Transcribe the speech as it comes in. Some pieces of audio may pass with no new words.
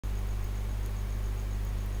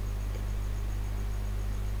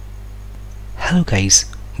Hello guys,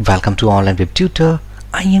 welcome to Online Web Tutor.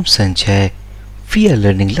 I am Sanjay. We are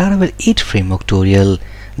learning Laravel 8 framework tutorial.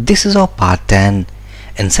 This is our part 10.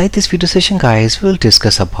 Inside this video session guys, we will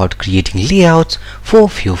discuss about creating layouts for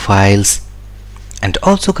view files. And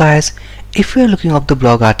also guys, if you are looking up the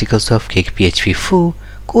blog articles of PHP 4,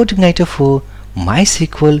 Coordinator 4,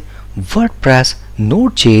 MySQL, WordPress,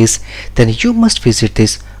 Node.js, then you must visit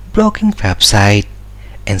this blogging website.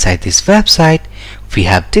 Inside this website, we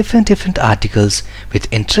have different articles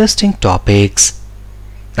with interesting topics.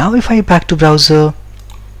 Now if I back to browser,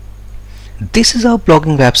 this is our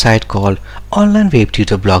blogging website called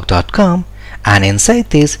onlinewebtutorblog.com, and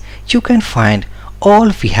inside this you can find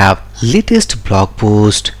all we have latest blog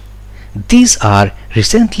posts. These are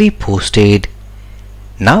recently posted.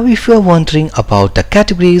 Now if you are wondering about the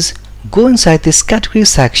categories, go inside this category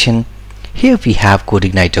section. Here we have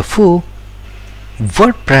Coordinator 4,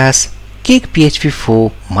 WordPress, PHP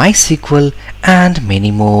 4, MySQL and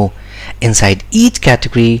many more. Inside each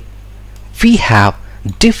category we have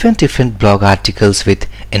different blog articles with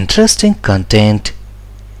interesting content.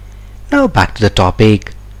 Now back to the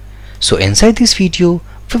topic. So inside this video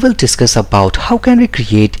we will discuss about how can we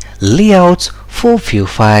create layouts for view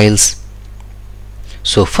files.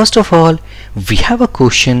 So first of all, we have a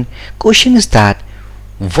question. Question is that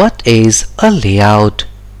what is a layout?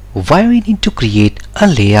 Why we need to create a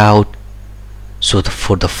layout? So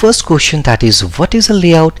for the first question, that is what is a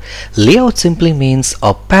layout? Layout simply means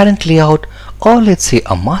a parent layout, or let's say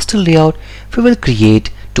a master layout we will create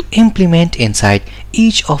to implement inside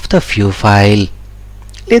each of the view file.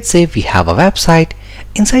 Let's say we have a website.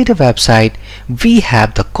 Inside a website we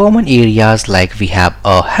have the common areas like we have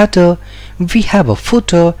a header, we have a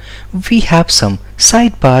footer, we have some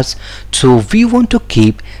sidebars. So we want to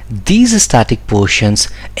keep these static portions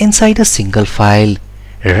inside a single file.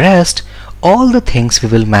 Rest all the things we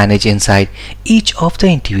will manage inside each of the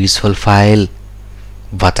individual file.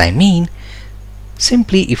 What I mean,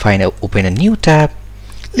 simply if I now open a new tab,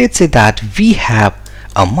 let's say that we have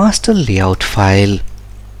a master layout file.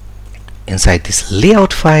 Inside this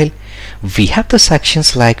layout file we have the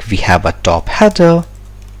sections like we have a top header.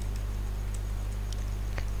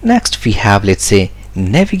 Next we have, let's say,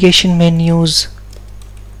 navigation menus.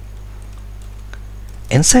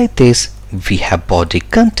 Inside this we have body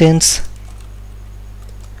contents,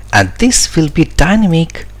 and this will be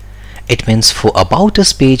dynamic. It means for about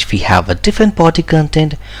us page we have a different body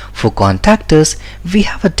content, for contact us we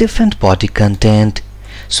have a different body content.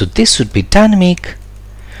 So this should be dynamic.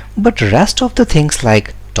 But rest of the things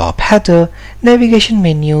like top header, navigation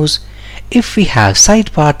menus, if we have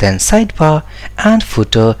sidebar then sidebar and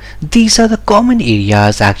footer, these are the common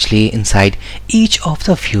areas actually inside each of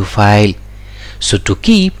the view file. So to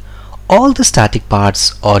keep all the static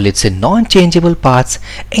parts, or let's say non-changeable parts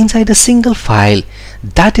inside a single file,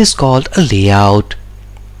 that is called a layout.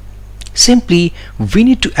 Simply we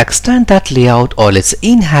need to extend that layout, or let's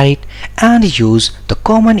inherit and use the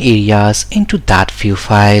common areas into that view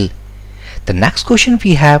file. The next question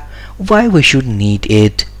we have, why we should need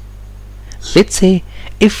it. Let's say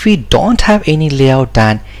if we don't have any layout,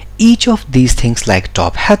 then each of these things like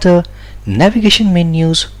top header, navigation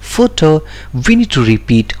menus, footer, we need to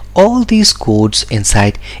repeat all these codes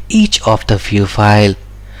inside each of the view file.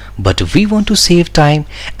 But we want to save time,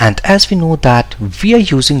 and as we know that we are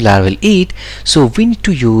using Laravel 8, so we need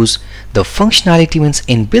to use the functionality, means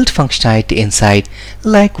inbuilt functionality inside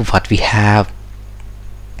like what we have.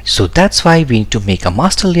 So that's why we need to make a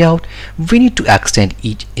master layout. We need to extend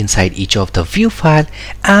each inside each of the view file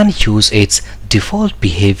and use its default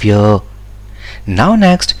behavior. Now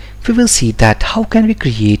next we will see that how can we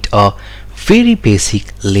create a very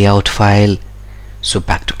basic layout file. So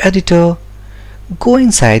back to editor, go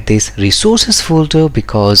inside this resources folder,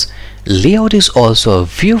 because layout is also a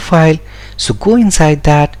view file. So go inside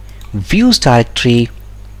that views directory,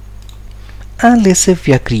 and let's say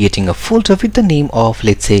we are creating a folder with the name of,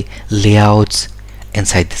 let's say, layouts.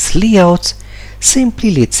 Inside this layouts,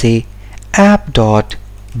 simply let's say app.blade.php.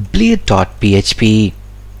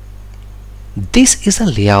 This is a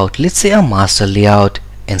layout, let's say a master layout.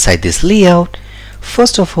 Inside this layout,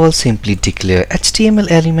 first of all simply declare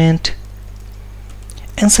HTML element.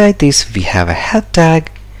 Inside this we have a head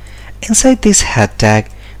tag. Inside this head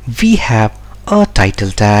tag we have a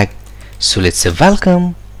title tag. So let's say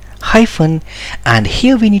welcome hyphen, and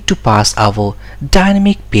here we need to pass our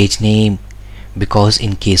dynamic page name, because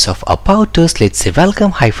in case of about us, let's say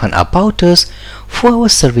welcome hyphen about us. For our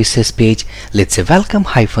services page, let's say welcome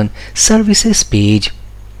hyphen services page.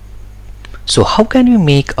 So how can we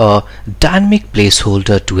make a dynamic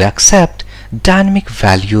placeholder to accept dynamic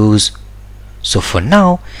values? So for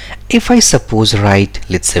now, if I suppose write,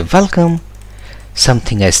 let's say welcome,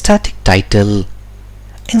 something a static title,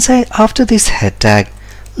 inside after this head tag,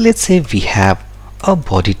 let's say we have a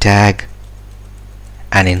body tag,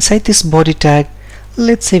 and inside this body tag,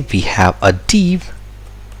 let's say we have a div,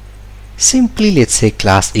 simply let's say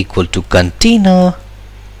class equal to container,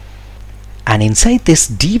 and inside this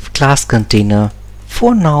div class container,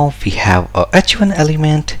 for now we have a h1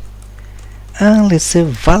 element, and let's say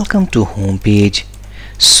welcome to home page.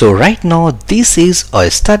 So right now this is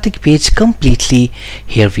a static page completely.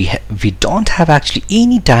 Here we don't have actually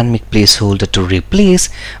any dynamic placeholder to replace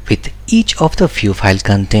with each of the view file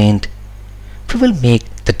content. We will make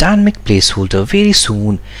the dynamic placeholder very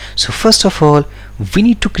soon. So first of all, we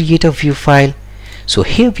need to create a view file. So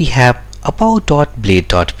here we have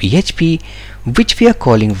about.blade.php, which we are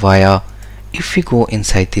calling via, if we go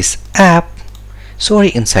inside this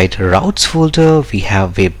inside routes folder, we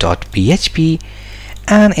have web.php,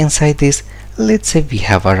 and inside this, let's say we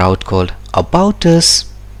have a route called about us,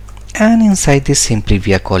 and inside this simply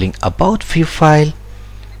we are calling about view file.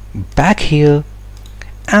 Back here,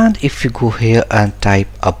 and if we go here and type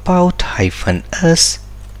about -us,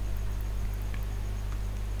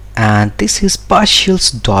 and this is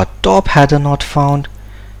partials.top header not found.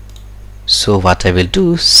 So what I will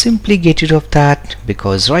do, simply get rid of that,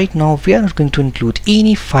 because right now we are not going to include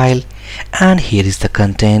any file, and here is the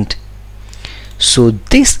content. So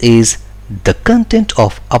this is the content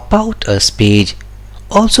of about us page.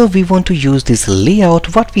 Also we want to use this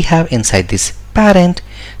layout what we have inside this parent.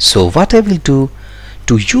 So what I will do,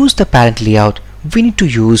 to use the parent layout, we need to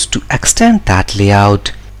extend that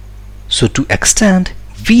layout. So to extend,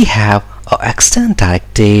 we have a extend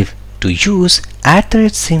directive. To use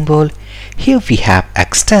 @symbol, here we have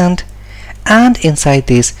extend, and inside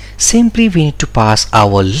this simply we need to pass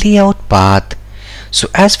our layout path. So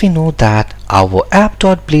as we know that our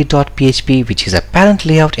app.blade.php, which is a parent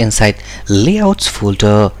layout inside layouts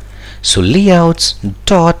folder, so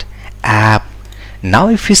layouts.app. Now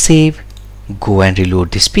if we save, go and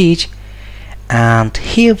reload this page, and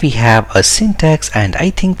here we have a syntax, and I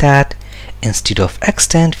think that instead of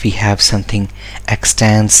extend we have something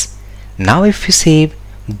extends. Now if we save,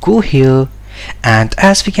 go here, and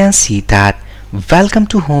as we can see that welcome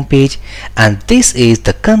to home page, and this is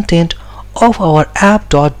the content of our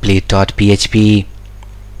app.blade.php.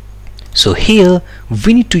 So here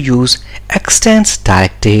we need to use extends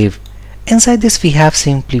directive. Inside this we have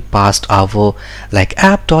simply passed our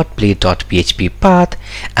app.blade.php path,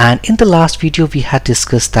 and in the last video we had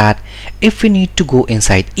discussed that if we need to go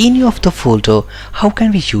inside any of the folder, how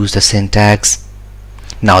can we use the syntax.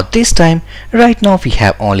 Now this time, right now we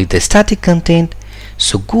have only the static content,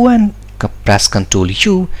 so go and press Ctrl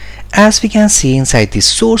U. As we can see inside this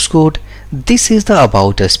source code, this is the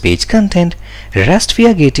about us page content. Rest we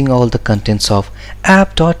are getting all the contents of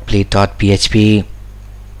app.blade.php.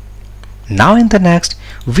 Now in the next,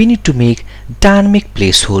 we need to make dynamic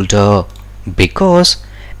placeholder, because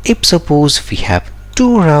if suppose we have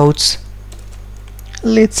two routes,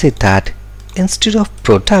 let's say that instead of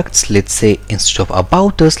products, let's say instead of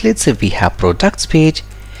about us, let's say we have products page,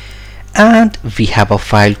 and we have a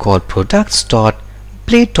file called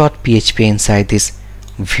products.blade.php inside this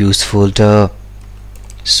views folder.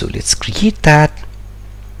 So let's create that,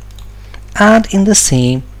 and in the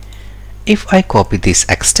same, if I copy this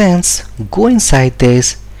extends, go inside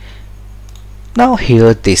this. Now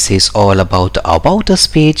here this is all about the about us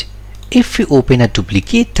page. If we open a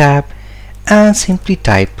duplicate tab and simply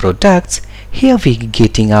type products, here we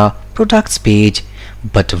getting a products page,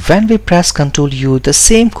 but when we press Ctrl U, the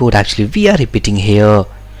same code actually we are repeating here.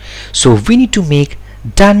 So we need to make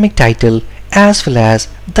dynamic title as well as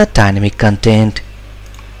the dynamic content.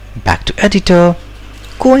 Back to editor,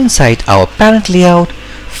 go inside our parent layout.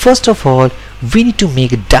 First of all, we need to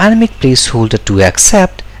make a dynamic placeholder to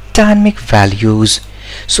accept dynamic values.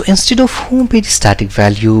 So instead of homepage static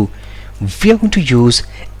value, we are going to use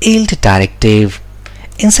yield directive.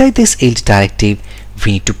 Inside this yield directive,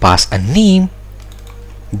 we need to pass a name.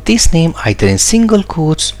 This name either in single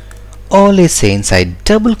quotes or let's say inside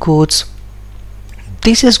double quotes.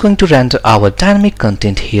 This is going to render our dynamic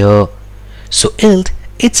content here. So yield,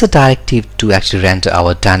 it's a directive to actually render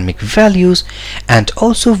our dynamic values, and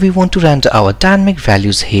also we want to render our dynamic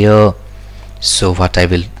values here. So what I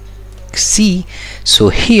will see, so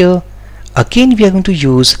here again we are going to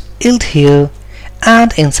use yield here,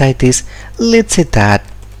 and inside this let's say that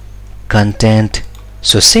content.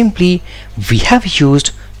 So simply we have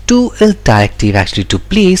used two yield directive actually to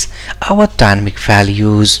place our dynamic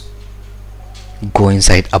values. Go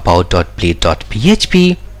inside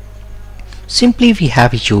about.blade.php. Simply we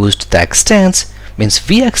have used the extends, means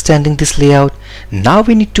we are extending this layout. Now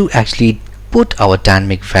we need to actually put our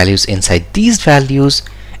dynamic values inside these values,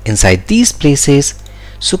 inside these places.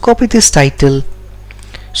 So copy this title.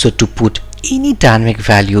 So to put any dynamic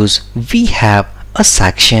values, we have a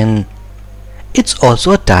section. It's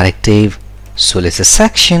also a directive. So let's say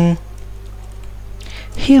section.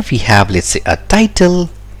 Here we have, let's say, a title,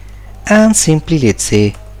 and simply let's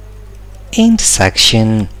say end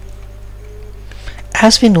section.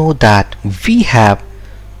 As we know that we have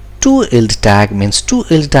two yield tag, means two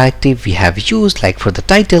yield directive we have used, like for the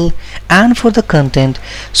title and for the content.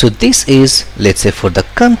 So this is, let's say, for the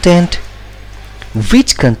content,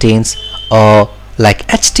 which contains like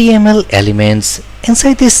HTML elements.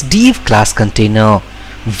 Inside this div class container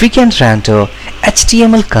we can render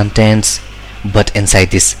HTML contents, but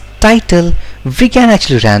inside this title we can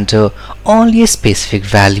actually render only a specific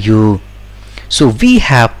value. So we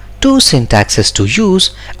have two syntaxes to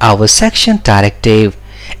use our section directive.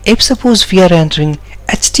 If suppose we are entering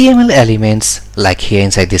HTML elements, like here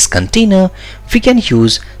inside this container, we can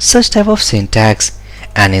use such type of syntax,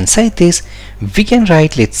 and inside this we can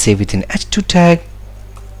write, let's say, within h2 tag,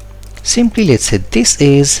 simply let's say this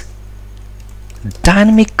is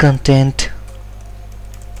dynamic content.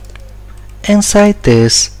 Inside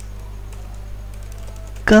this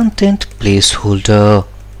content placeholder,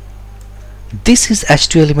 this is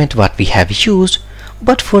h2 element what we have used,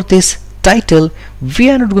 but for this title we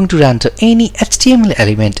are not going to render any HTML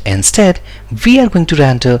element. Instead we are going to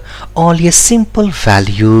render only a simple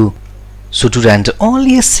value. So to render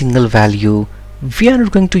only a single value, we are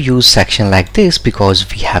not going to use section like this, because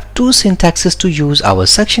we have two syntaxes to use our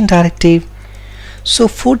section directive. So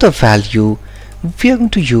for the value we are going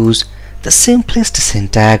to use the simplest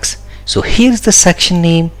syntax. So here is the section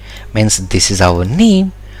name, means this is our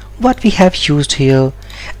name what we have used here,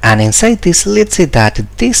 and inside this let's say that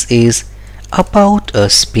this is about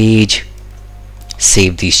us page.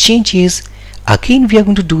 Save these changes. Again we are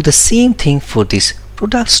going to do the same thing for this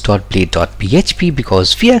products.blade.php,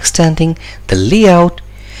 because we are extending the layout,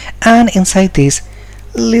 and inside this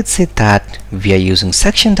let's say that we are using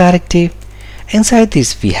section directive. Inside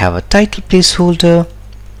this we have a title placeholder.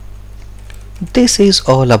 This is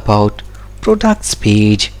all about products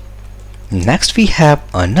page. Next we have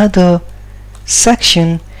another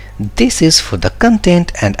section. This is for the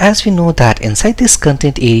content, and as we know that inside this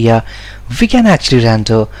content area we can actually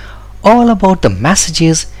render all about the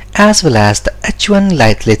messages as well as the h1,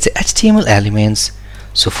 like let's say HTML elements.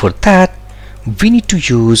 So for that we need to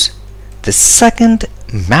use the second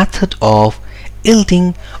method of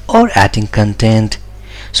yielding or adding content.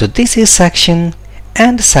 So this is section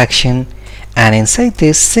and section, and inside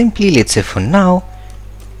this simply let's say for now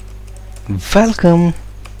welcome,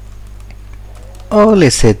 or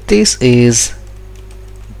let's say this is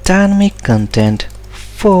dynamic content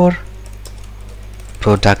for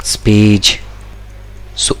products page.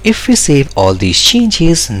 So if we save all these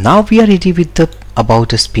changes, now we are ready with the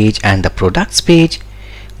about us page and the products page.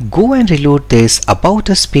 Go and reload this about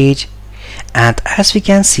us page, and as we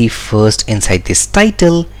can see, first inside this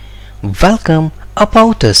title, welcome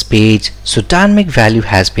about us page, so dynamic value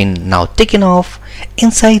has been now taken off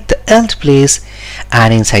inside the yield place,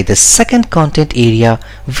 and inside the second content area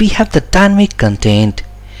we have the dynamic content.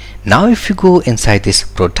 Now if you go inside this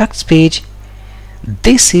products page,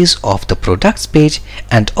 this is of the products page,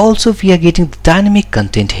 and also we are getting the dynamic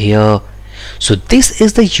content here. So this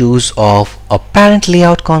is the use of a parent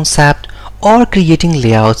layout concept or creating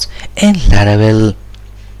layouts in Laravel.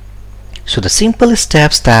 So the simple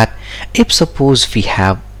steps that if suppose we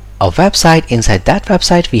have a website, inside that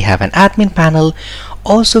website we have an admin panel,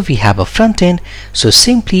 also we have a front end. So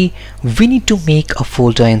simply we need to make a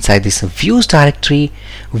folder inside this views directory.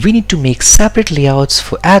 We need to make separate layouts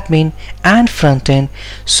for admin and front end.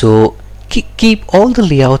 So keep all the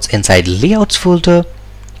layouts inside layouts folder.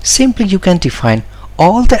 Simply you can define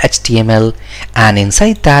all the HTML, and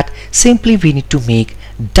inside that simply we need to make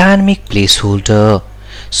dynamic placeholder.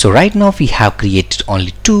 So right now we have created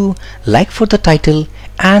only two, like for the title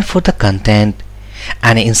and for the content,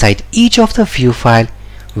 and inside each of the view file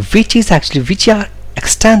which are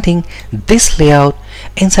extending this layout,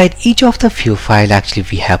 inside each of the view file actually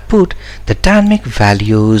we have put the dynamic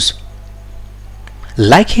values.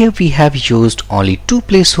 Like here we have used only two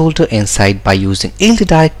placeholder inside by using yield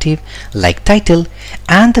directive like title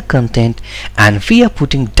and the content, and we are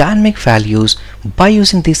putting dynamic values by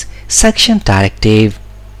using this section directive.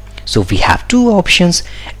 So we have two options.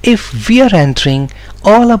 If we are entering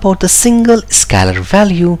all about the single scalar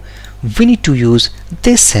value, we need to use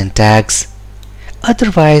this syntax.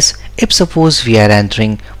 Otherwise, if suppose we are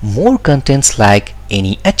entering more contents like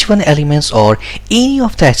any h1 elements or any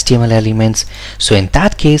of the HTML elements, so in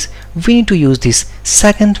that case we need to use this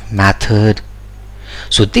second method.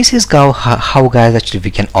 So this is how guys actually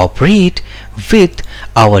we can operate with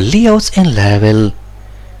our layouts in Laravel.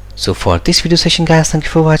 So for this video session guys, thank you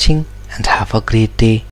for watching and have a great day.